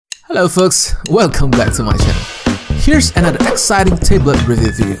Hello folks, welcome back to my channel. Here's another exciting tablet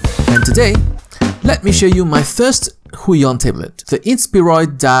review video, and today, let me show you my first Huion tablet, the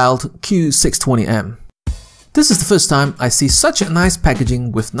Inspiroy dialed Q620M. This is the first time I see such a nice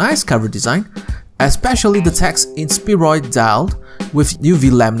packaging with nice cover design, especially the text Inspiroy dialed with UV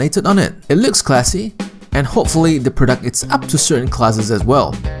laminated on it. It looks classy, and hopefully the product is up to certain classes as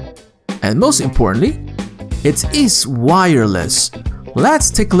well. And most importantly, it is wireless. Let's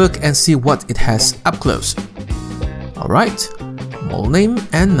take a look and see what it has up close. Alright, model name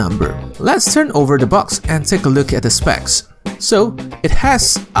and number. Let's turn over the box and take a look at the specs. So, it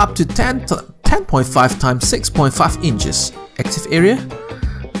has up to 10.5 times 6.5 inches active area,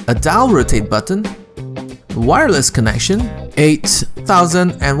 a dial rotate button, wireless connection,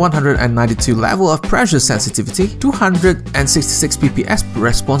 8192 level of pressure sensitivity, 266 pps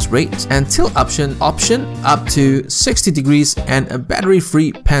response rate, and tilt option up to 60 degrees, and a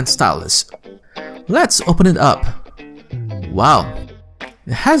battery-free pen stylus. Let's open it up. Wow,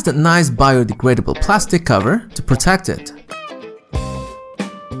 it has that nice biodegradable plastic cover to protect it.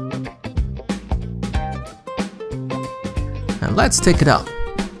 And let's take it out.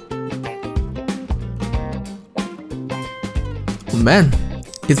 Man,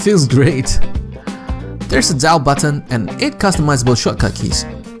 it feels great. There's a dial button and 8 customizable shortcut keys.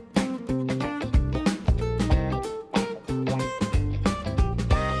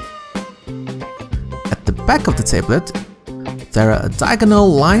 At the back of the tablet, there are diagonal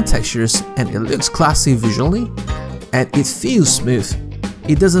line textures and it looks classy visually, and it feels smooth.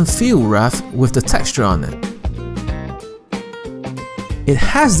 It doesn't feel rough with the texture on it. It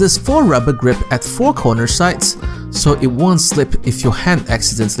has this faux rubber grip at 4 corner sides, so it won't slip if your hand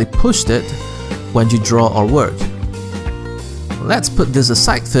accidentally pushed it when you draw or work. Let's put this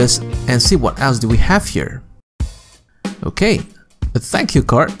aside first and see what else do we have here. Okay, a thank you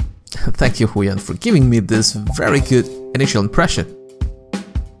card. Thank you Huion for giving me this very good initial impression.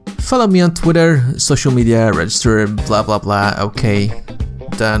 Follow me on Twitter, social media, register, blah blah blah. Okay,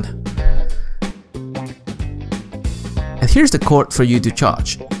 done. And here's the cord for you to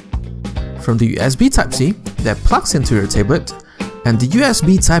charge. From the USB Type-C that plugs into your tablet, and the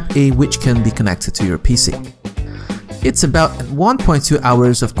USB Type-A which can be connected to your PC. It's about 1.2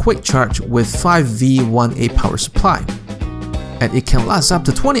 hours of quick charge with 5V1A power supply, and it can last up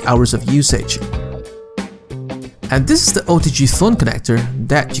to 20 hours of usage. And this is the OTG phone connector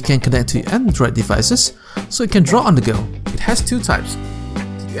that you can connect to Android devices, so you can draw on the go. It has 2 types,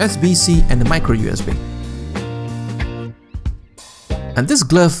 the USB-C and the micro USB. And this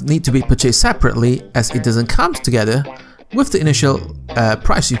glove needs to be purchased separately as it doesn't come together with the initial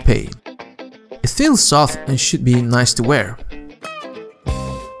price you pay. It feels soft and should be nice to wear.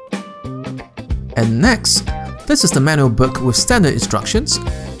 And next, this is the manual book with standard instructions,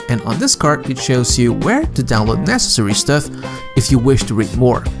 and on this card it shows you where to download necessary stuff if you wish to read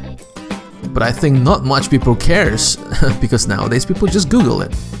more. But I think not much people cares because nowadays people just Google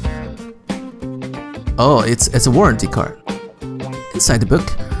it. Oh, it's a warranty card. Inside the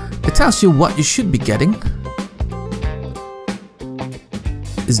book, it tells you what you should be getting.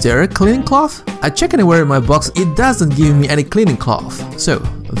 Is there a cleaning cloth? I check anywhere in my box, it doesn't give me any cleaning cloth. So,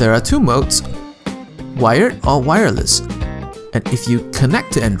 there are 2 modes, wired or wireless. And if you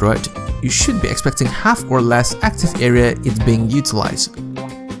connect to Android, you should be expecting half or less active area is being utilized.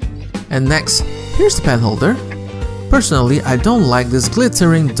 And next, here's the pen holder. Personally, I don't like this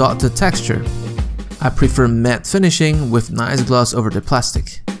glittering dotted texture. I prefer matte finishing with nice gloss over the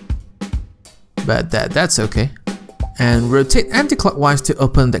plastic. But that's okay. And rotate anti-clockwise to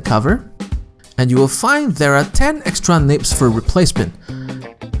open the cover. And you will find there are 10 extra nibs for replacement.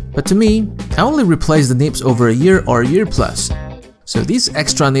 But to me, I only replace the nibs over a year or a year plus. So these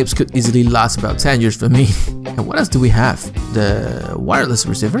extra nibs could easily last about 10 years for me. And what else do we have? The wireless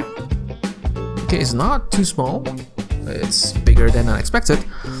receiver. Okay, it's not too small. It's bigger than I expected.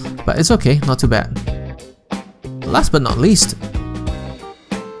 But it's okay, not too bad. Last but not least,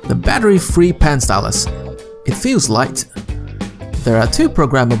 the battery-free pen stylus. It feels light. There are 2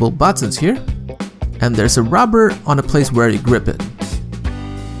 programmable buttons here, and there's a rubber on the place where you grip it.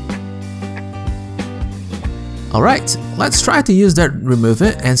 Alright, let's try to use that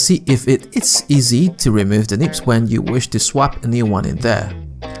remover and see if it's easy to remove the nibs when you wish to swap a new one in there.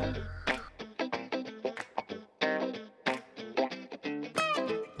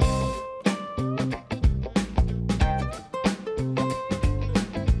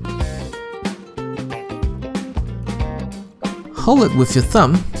 Hold it with your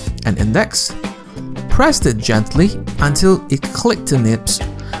thumb and index, press it gently until it clicks the nibs,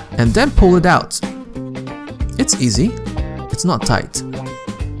 and then pull it out. It's easy, it's not tight.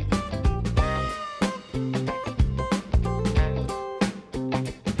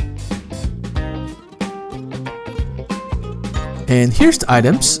 And here's the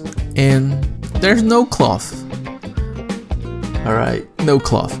items, and there's no cloth. Alright, no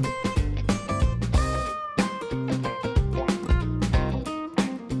cloth.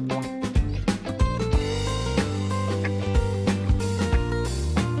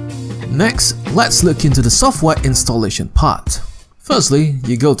 Next, let's look into the software installation part. Firstly,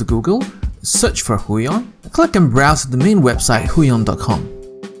 you go to Google, search for Huion, click and browse the main website huion.com.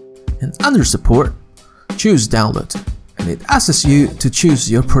 And under support, choose download, and it asks you to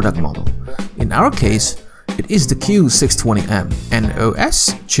choose your product model. In our case, it is the Q620M, and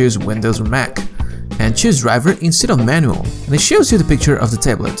OS, choose Windows or Mac, and choose driver instead of manual, and it shows you the picture of the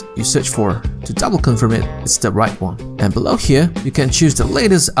tablet you search for to double confirm it's the right one. And below here, you can choose the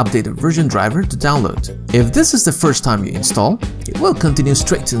latest updated version driver to download. If this is the first time you install, it will continue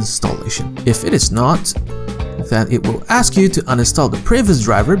straight to installation. If it is not, then it will ask you to uninstall the previous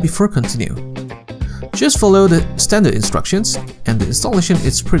driver before continue. Just follow the standard instructions, and the installation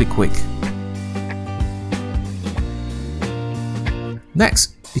is pretty quick.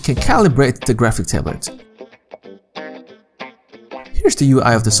 Next, you can calibrate the graphic tablet. Here's the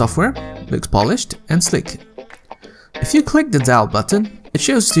UI of the software, looks polished and sleek. If you click the dial button, it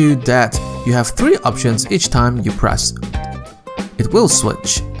shows you that you have 3 options each time you press. It will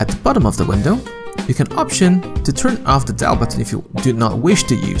switch at the bottom of the window. You can option to turn off the dial button if you do not wish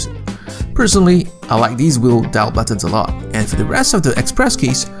to use it. Personally, I like these wheel dial buttons a lot, and for the rest of the express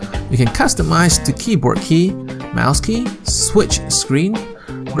keys, you can customize the keyboard key, mouse key, switch screen,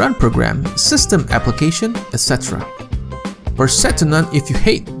 run program, system application, etc. Or set to none if you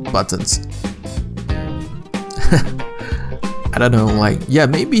hate buttons. I don't know,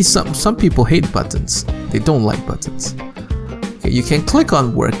 maybe some people hate buttons. They don't like buttons. Okay, you can click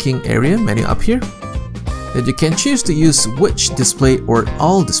on working area menu up here. Then you can choose to use which display or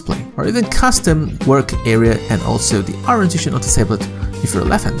all display, or even custom work area and also the orientation of the tablet if you're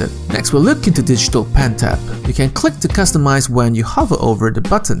left-handed. Next, we'll look into digital pen tab. You can click to customize when you hover over the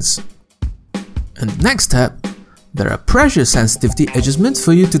buttons. And next tab, there are pressure sensitivity adjustments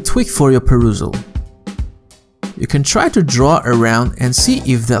for you to tweak for your perusal. You can try to draw around and see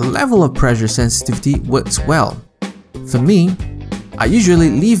if the level of pressure sensitivity works well. For me, I usually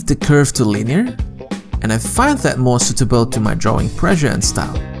leave the curve to linear, and I find that more suitable to my drawing pressure and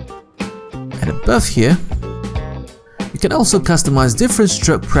style. And above here, you can also customize different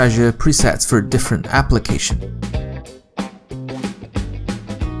stroke pressure presets for different application.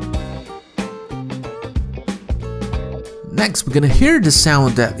 Next, we're gonna hear the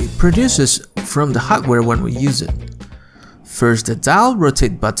sound that it produces from the hardware when we use it. First, the dial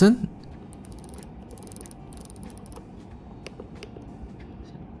rotate button,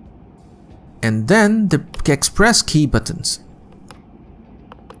 and then the express key buttons.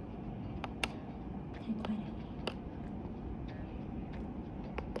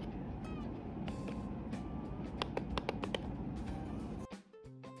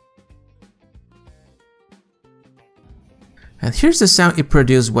 And here's the sound it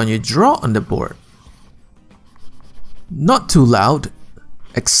produces when you draw on the board. Not too loud,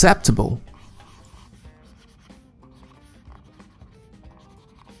 acceptable.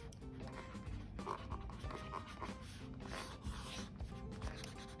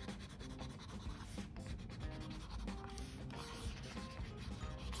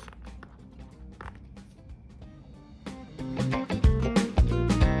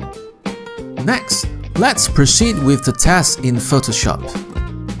 Next, let's proceed with the test in Photoshop.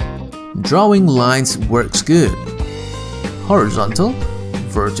 Drawing lines works good. Horizontal,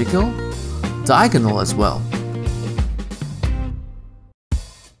 vertical, diagonal as well.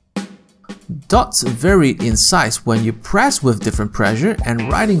 Dots vary in size when you press with different pressure,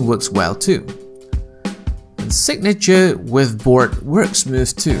 and writing works well too. And signature with board works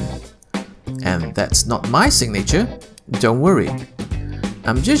smooth too. And that's not my signature, don't worry.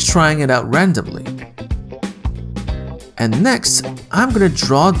 I'm just trying it out randomly. And next, I'm gonna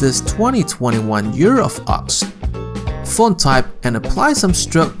draw this 2021 Year of Ox font type and apply some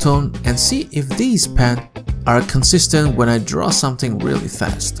stroke tone and see if these pen are consistent when I draw something really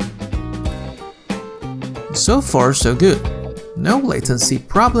fast. So far so good. No latency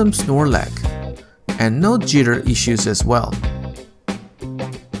problems nor lag, and no jitter issues as well.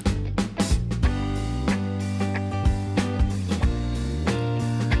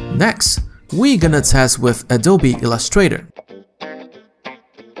 Next, we're gonna test with Adobe Illustrator.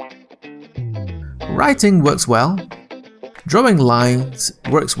 Writing works well. Drawing lines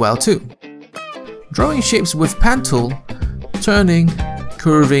works well too. Drawing shapes with pen tool, turning,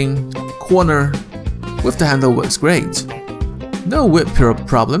 curving, corner with the handle works great. No whip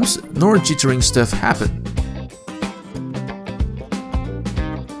problems nor jittering stuff happen.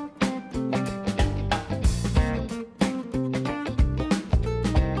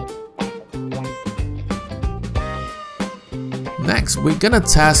 Next, we're gonna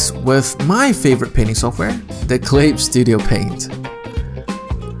test with my favorite painting software, the Calibration Studio Paint.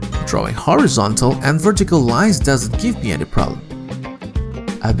 Drawing horizontal and vertical lines doesn't give me any problem.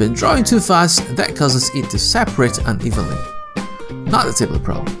 I've been drawing too fast, that causes it to separate unevenly. Not a tablet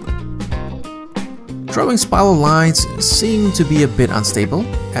problem. Drawing spiral lines seem to be a bit unstable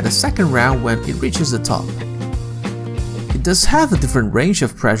at the second round when it reaches the top. It does have a different range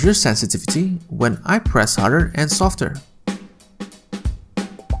of pressure sensitivity when I press harder and softer.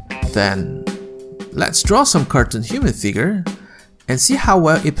 Then, let's draw some cartoon human figure and see how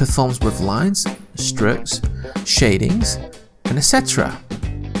well it performs with lines, strokes, shadings, and etc.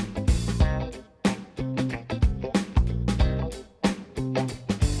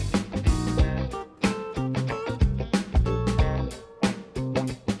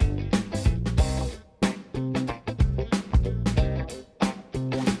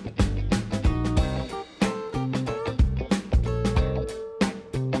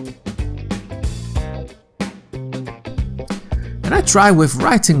 And I try with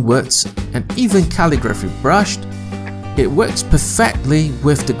writing words and even calligraphy brushed. It works perfectly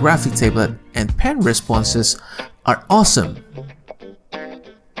with the graphic tablet and pen responses are awesome.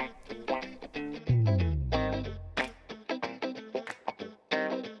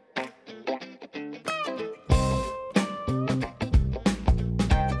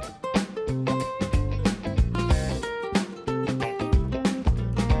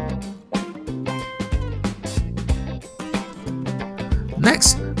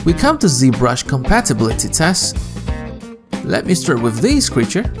 Next, we come to Zbrush compatibility test. Let me start with this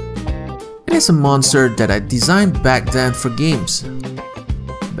creature. It is a monster that I designed back then for games.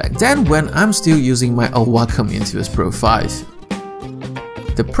 Back then when I'm still using my old Webcam Intuos Pro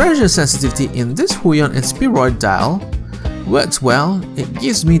 5. The pressure sensitivity in this Huion Inspiroy dial works well. It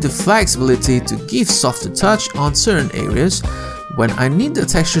gives me the flexibility to give softer touch on certain areas when I need the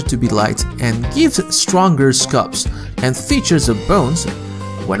texture to be light and gives stronger sculpts and features of bones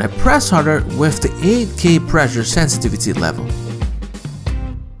when I press harder with the 8K pressure sensitivity level.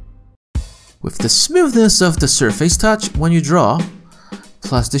 With the smoothness of the surface touch when you draw,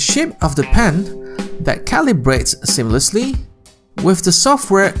 plus the shape of the pen that calibrates seamlessly, with the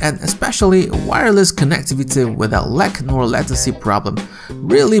software and especially wireless connectivity without lag nor latency problem,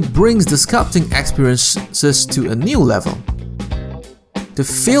 really brings the sculpting experiences to a new level. The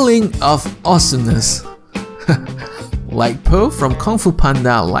feeling of awesomeness, like Po from Kung Fu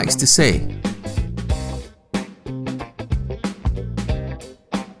Panda likes to say.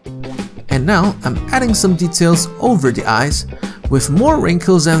 And now I'm adding some details over the eyes with more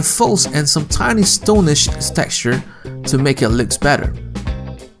wrinkles and folds and some tiny stonish texture to make it look better.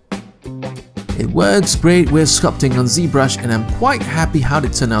 It works great with sculpting on Zbrush and I'm quite happy how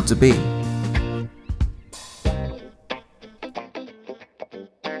it turned out to be.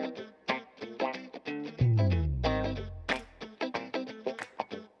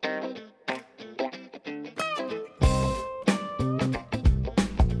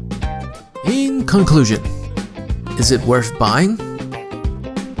 In conclusion, is it worth buying?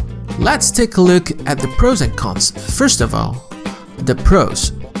 Let's take a look at the pros and cons. First of all, the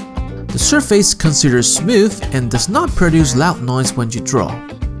pros. The surface considered smooth and does not produce loud noise when you draw.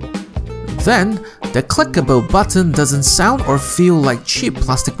 Then, the clickable button doesn't sound or feel like cheap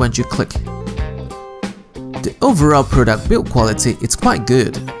plastic when you click. The overall product build quality is quite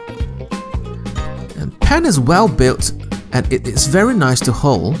good. And pen is well built and it is very nice to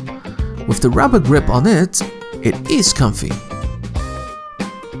hold. With the rubber grip on it, it is comfy.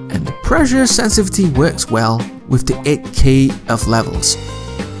 And the pressure sensitivity works well with the 8K of levels.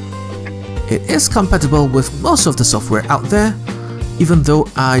 It is compatible with most of the software out there, even though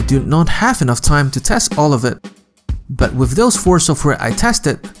I do not have enough time to test all of it. But with those 4 software I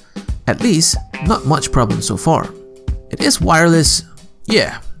tested, at least not much problem so far. It is wireless,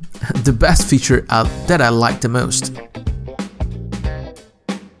 yeah, the best feature that I like the most.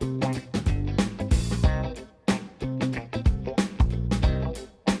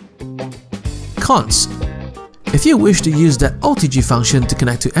 Cons. If you wish to use that OTG function to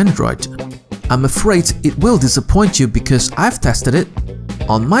connect to Android, I'm afraid it will disappoint you because I've tested it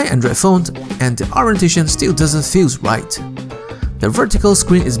on my Android phone and the orientation still doesn't feel right. The vertical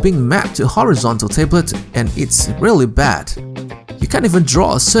screen is being mapped to horizontal tablet and it's really bad. You can't even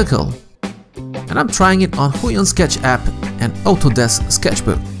draw a circle. And I'm trying it on Huion Sketch app and Autodesk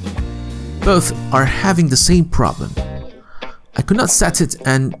Sketchbook. Both are having the same problem. I could not set it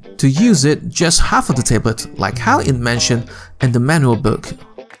and to use it just half of the tablet like how it mentioned in the manual book.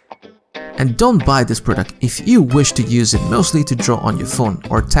 And don't buy this product if you wish to use it mostly to draw on your phone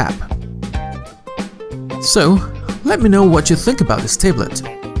or tab. So, Let me know what you think about this tablet,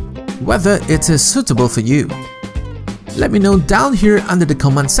 whether it is suitable for you. Let me know down here under the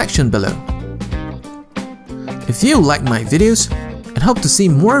comment section below. If you like my videos and hope to see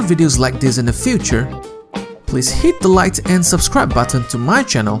more videos like this in the future, please hit the like and subscribe button to my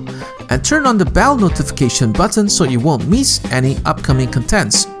channel and turn on the bell notification button so you won't miss any upcoming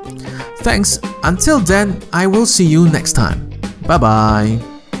contents. Thanks, until then I will see you next time. Bye bye.